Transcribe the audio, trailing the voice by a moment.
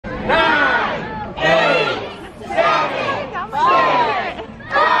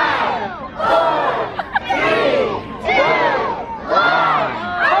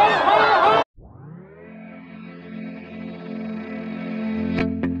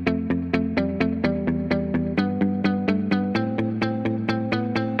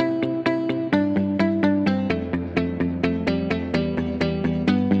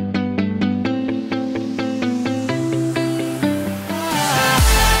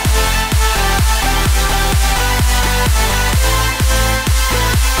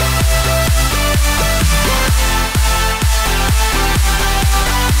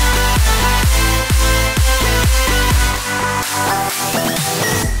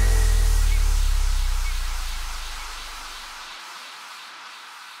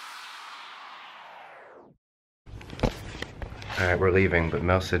Alright, we're leaving, but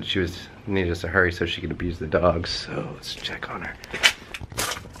Mel said she needed us to hurry so she could abuse the dogs, so let's check on her.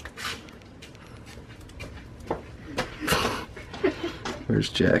 Where's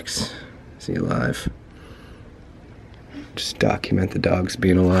Jax? Is he alive? Just document the dogs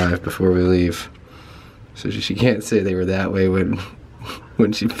being alive before we leave. So she can't say they were that way when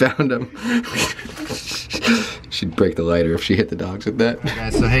she found them. She'd break the lighter if she hit the dogs with that. Right,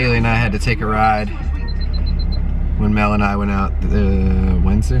 guys, so Haley and I had to take a ride when Mel and I went out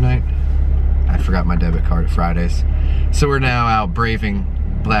Wednesday night. I forgot my debit card at Fridays. So we're now out braving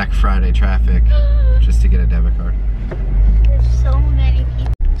Black Friday traffic just to get a debit card. There's so many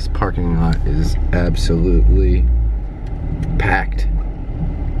people. This parking lot is absolutely packed.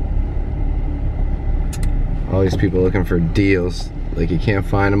 All these people looking for deals, like you can't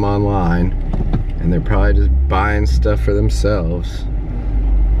find them online, and they're probably just buying stuff for themselves.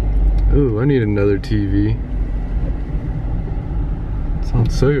 Ooh, I need another TV. It's on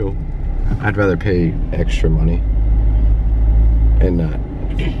sale. I'd rather pay extra money and not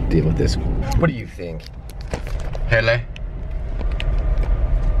deal with this. What do you think? Hele?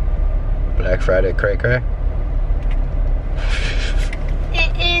 Black Friday cray cray?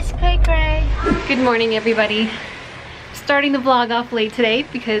 It is cray cray. Good morning, everybody. Starting the vlog off late today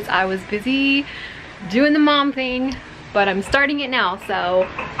because I was busy doing the mom thing, but I'm starting it now, so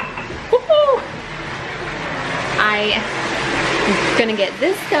woohoo! I'm gonna get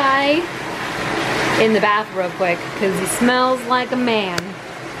this guy in the bath real quick because he smells like a man.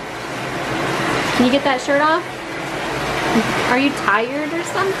 Can you get that shirt off? Are you tired or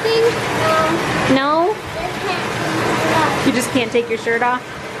something? No? You just can't take your shirt off?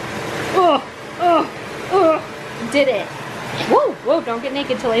 Oh, oh, oh. Did it. Whoa, whoa, don't get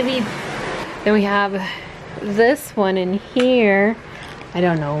naked till I leave. Then we have this one in here. I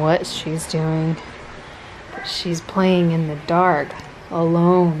don't know what she's doing. But she's playing in the dark,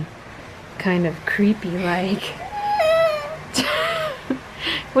 alone. Kind of creepy like.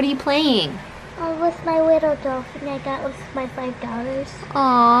 What are you playing? With my little dolphin I got with my $5.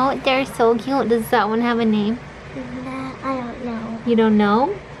 Oh, they're so cute. Does that one have a name? Nah, I don't know. You don't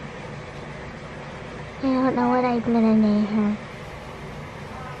know? I don't know what I'm gonna name her.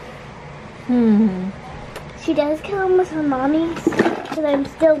 She does come with her mommies, but I'm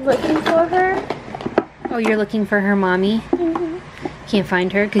still looking for her. Oh, you're looking for her mommy? Mm-hmm. Can't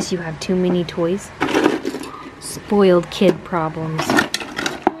find her because you have too many toys? Spoiled kid problems.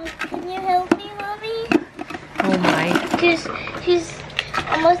 Can you help me, Mommy? Oh my. She's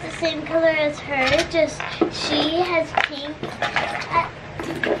almost the same color as her, just she has pink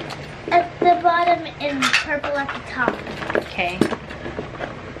at the bottom and purple at the top. Okay.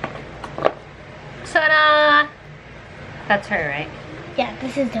 Ta-da! That's her, right? Yeah,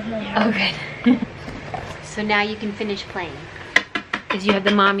 this is definitely her. Oh, good. So now you can finish playing. Because you have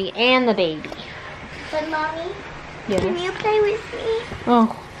the mommy and the baby. But Mommy, Yes. can you play with me?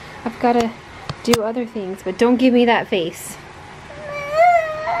 Oh, I've got to do other things, but don't give me that face.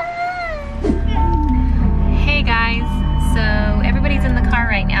 Hey guys, so everybody's in the car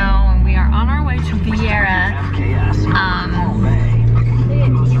right now and we are on our way to Vieira. I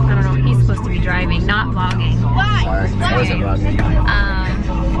don't know, he's supposed to be driving, not vlogging. Sorry, I wasn't vlogging.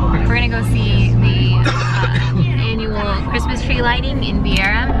 We're gonna go see the annual Christmas tree lighting in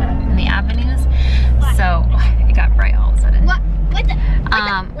Vieira, in the avenues. So, it got bright all of a sudden.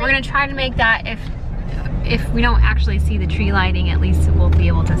 We're gonna try to make that, if we don't actually see the tree lighting, at least we'll be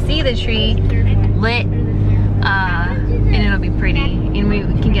able to see the tree lit, and it'll be pretty, and we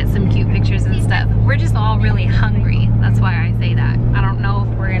can get some cute pictures and stuff. We're just all really hungry, that's why I say that. I don't know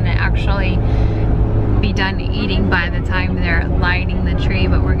if we're gonna actually be done eating by the time they're lighting the tree,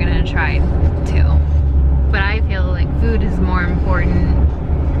 but we're gonna try to. But I feel like food is more important.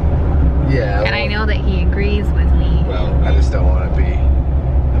 Yeah. And I know that he agrees with me. Well, I just don't want to be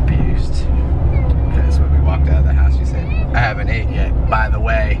abused. Because when we walked out of the house, you said, I haven't ate yet, by the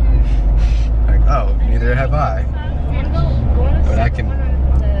way. Like, oh, neither have I. But I can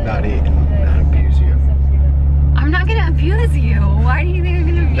not eat and not abuse you. I'm not gonna abuse you. Why do you think I'm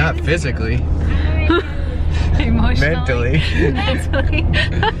gonna abuse you? Not physically. Emotionally. Mentally.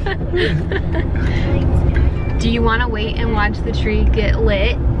 Do you want to wait and watch the tree get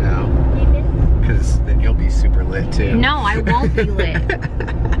lit? No. Because then you'll be super lit too. No, I won't be lit.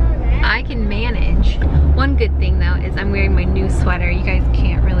 I can manage. One good thing though is I'm wearing my new sweater. You guys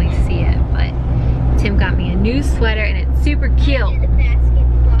can't really see it, but Tim got me a new sweater and it's super cute.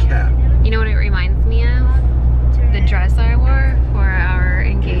 Cap. You know what it reminds me of? The dress I wore for our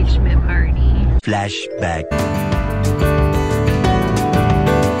engagement party. Flashback.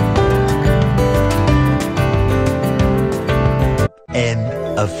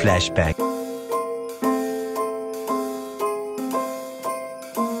 of flashback.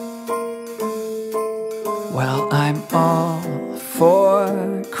 Well, I'm all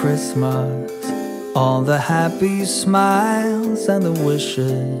for Christmas, all the happy smiles and the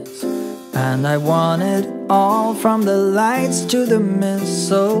wishes, and I want it all from the lights to the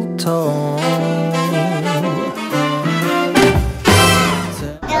mistletoe.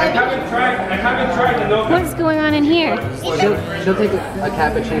 I haven't tried the no. What's going on in here? She'll take a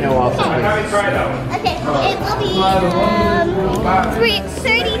cappuccino also. Okay, it will be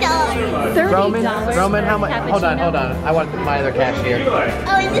 $30. $30. Roman, how much? Hold on. I want my other cashier. Oh,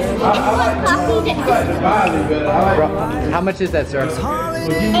 and this is coffee. How much is that, sir? $8.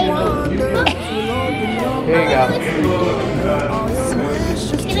 Here you go.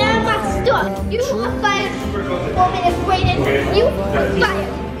 Get out of my store. You are fired. Woman is Brayden. You are fired.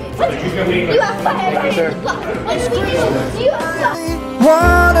 You are fired. Sir. You are fired.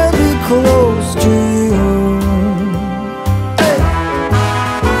 Wanna be close to you.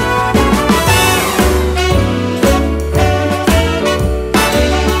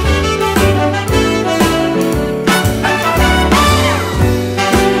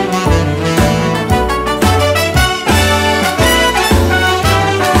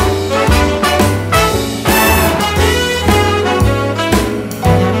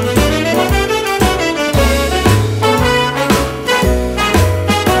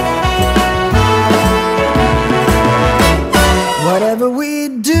 Whatever we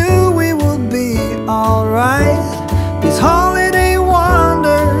do, we will be alright. These holiday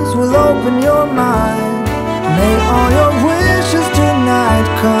wonders will open your mind. May all your wishes tonight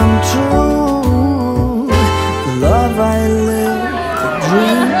come true. The love I lived, the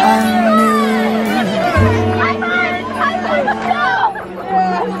dream I knew.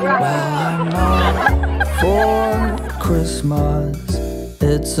 Well, I'm all for Christmas.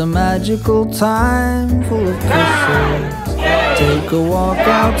 It's a magical time full of kisses. Take a walk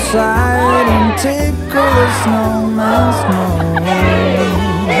outside and tickle the snowman's nose.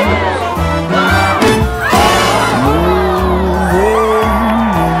 Moving,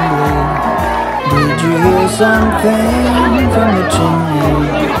 did you hear something from the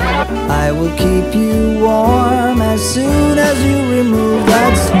chimney? I will keep you warm as soon as you remove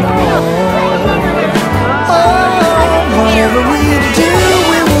that snow. Oh, whatever we do,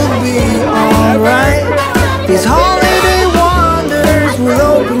 we will be alright. These holiday wonders will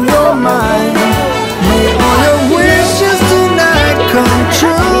open your mind. May all your wishes tonight come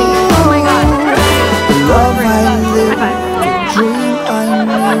true. The love I lived, the dream I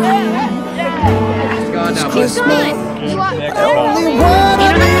knew. It's Christmas, I only wanna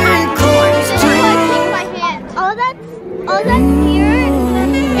be close to you. All that's here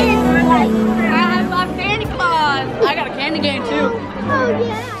is like. I love Santa Claus. I got a candy cane too. Oh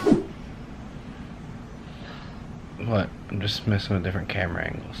yeah. What? I'm just messing with different camera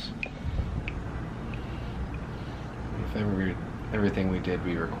angles. If everything we did,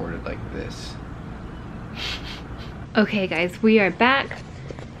 we recorded like this. Okay guys, we are back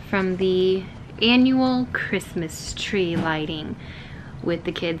from the annual Christmas tree lighting with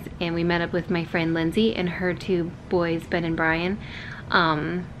the kids, and we met up with my friend Lindsay and her two boys, Ben and Brian.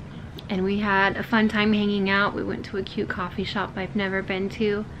 And we had a fun time hanging out. We went to a cute coffee shop I've never been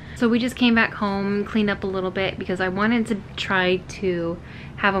to. So we just came back home, cleaned up a little bit because I wanted to try to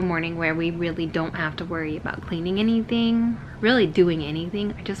have a morning where we really don't have to worry about cleaning anything, really doing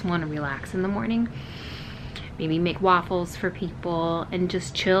anything. I just want to relax in the morning. Maybe make waffles for people and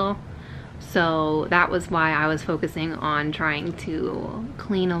just chill. So that was why I was focusing on trying to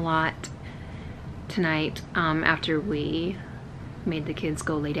clean a lot tonight after we made the kids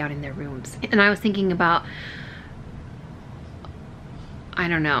go lay down in their rooms. And I was thinking about, I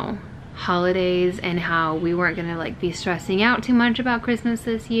don't know, holidays and how we weren't gonna like be stressing out too much about Christmas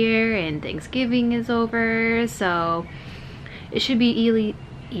this year, and Thanksgiving is over, so it should be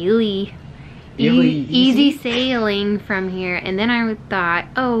easy sailing from here. And then I thought,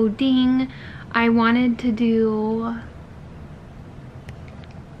 oh ding, I wanted to do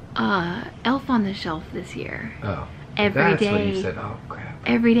Elf on the Shelf this year. Oh. Every day. That's what you said. Oh crap.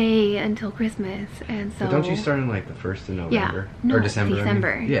 Every day until Christmas, and so. But don't you start in like the 1st of November? Yeah, no, or December?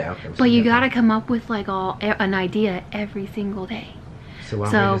 December. I mean. Yeah, okay. But you gotta come up with like an idea every single day. So why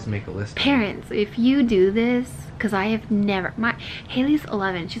don't we just make a list? Parents, if you do this, because I have never, Haley's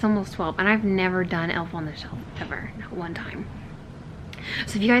 11, she's almost 12, and I've never done Elf on the Shelf ever, not one time.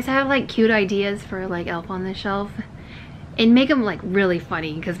 So if you guys have like cute ideas for like Elf on the Shelf, and make them like really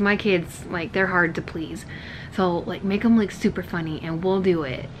funny, because my kids, like, they're hard to please. So like make them like super funny and we'll do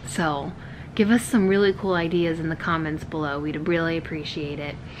it. So give us some really cool ideas in the comments below. We'd really appreciate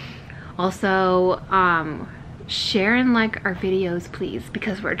it. Also, share and like our videos, please,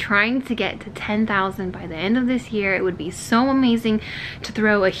 because we're trying to get to 10,000 by the end of this year. It would be so amazing to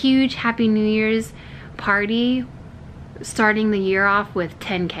throw a huge Happy New Year's party starting the year off with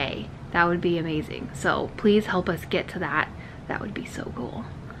 10K. That would be amazing. So please help us get to that. That would be so cool.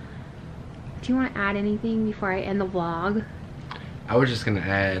 Do you want to add anything before I end the vlog? I was just gonna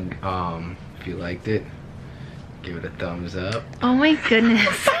add, if you liked it, give it a thumbs up. Oh my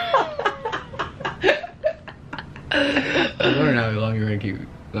goodness. I wonder how long you're gonna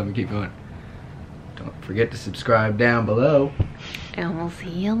let me keep going. Don't forget to subscribe down below. And we'll see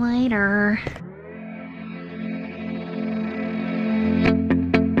you later.